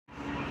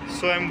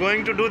So I am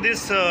going to do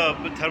this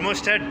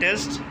thermostat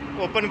test,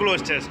 open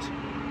close test.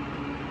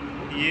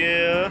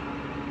 Yeah,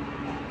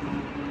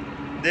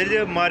 there is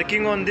a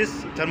marking on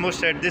this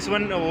thermostat. This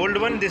one old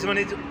one, this one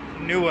is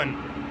new one.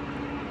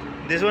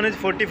 This one is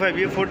 45.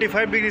 ये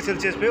 45 degree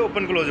Celsius पे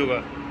open close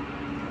होगा.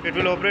 It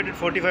will operate at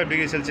 45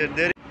 degree Celsius.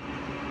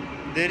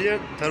 There is a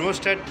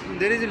thermostat.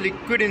 There is a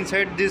liquid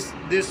inside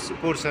this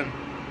portion,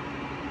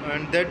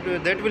 and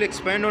that will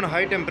expand on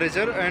high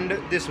temperature, and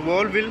this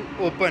valve will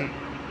open.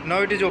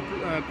 Now it is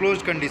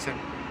closed condition.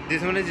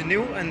 This one is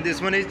new and this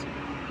one is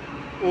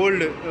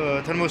old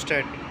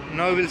thermostat.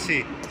 Now we will see.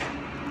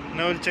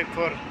 Now we'll check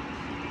for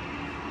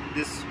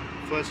this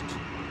first.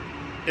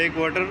 Take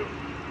water,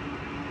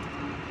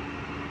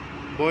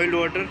 boiled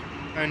water,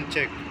 and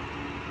check.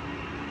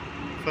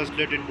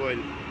 First let it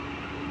boil.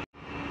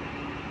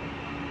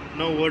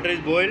 Now water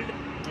is boiled.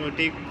 Now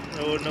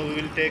we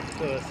will take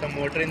some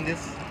water in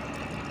this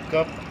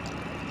cup.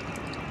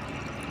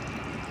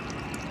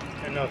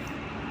 Enough.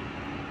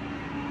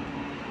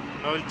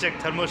 Now we'll check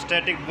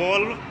thermostatic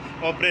valve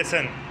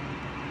operation.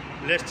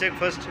 Let's check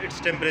first its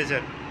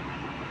temperature.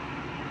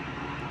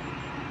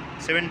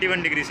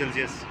 71 degrees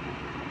Celsius.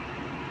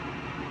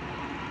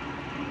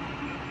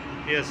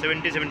 Yes,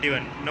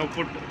 71. Now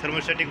put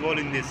thermostatic valve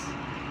in this.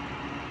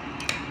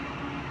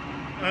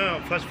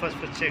 First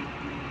check.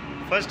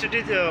 First it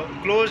is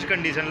closed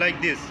condition like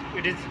this.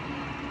 It is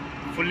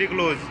fully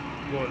closed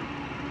valve.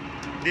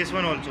 This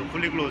one also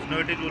fully closed. Now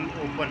it will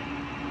open.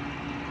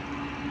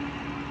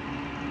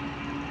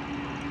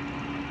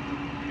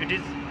 It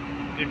is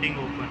getting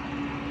open.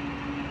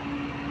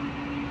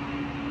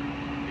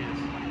 Yes.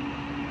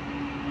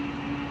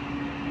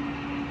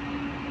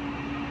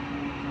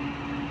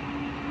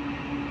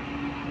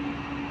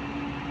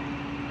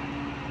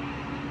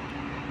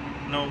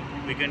 Now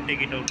we can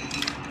take it out.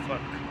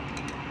 Fuck.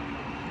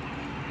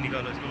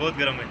 निकालो इसको, बहुत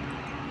गर्म है.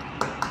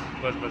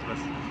 बस.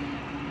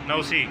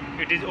 Now see,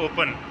 it is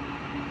open.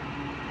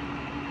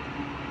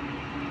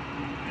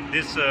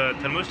 This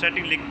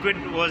thermostatic liquid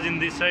was in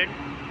this side,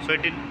 so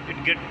it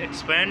get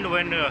expand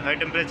when high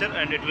temperature,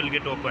 and it will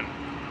get open.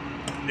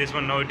 This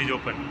one now it is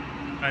open,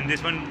 and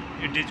this one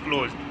it is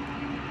closed.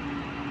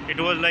 It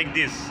was like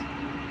this.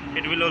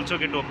 It will also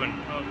get open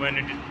when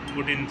it is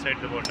put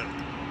inside the water,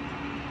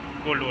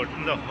 cold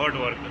water, the hot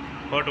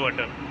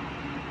water.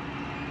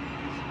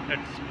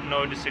 Now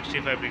it is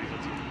 65 degrees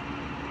Celsius.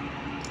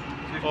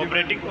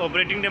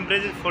 Operating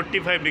temperature is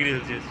 45 degrees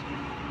Celsius.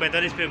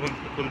 45 पे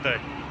खुलता है.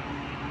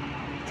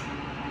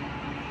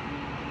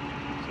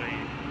 सही.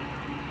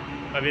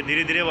 अब ये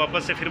धीरे धीरे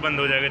वापस से फिर बंद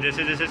हो जाएगा.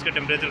 जैसे जैसे इसका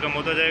टेम्परेचर कम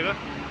होता जाएगा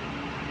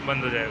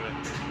बंद हो जाएगा.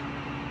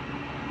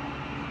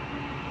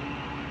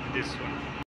 This one.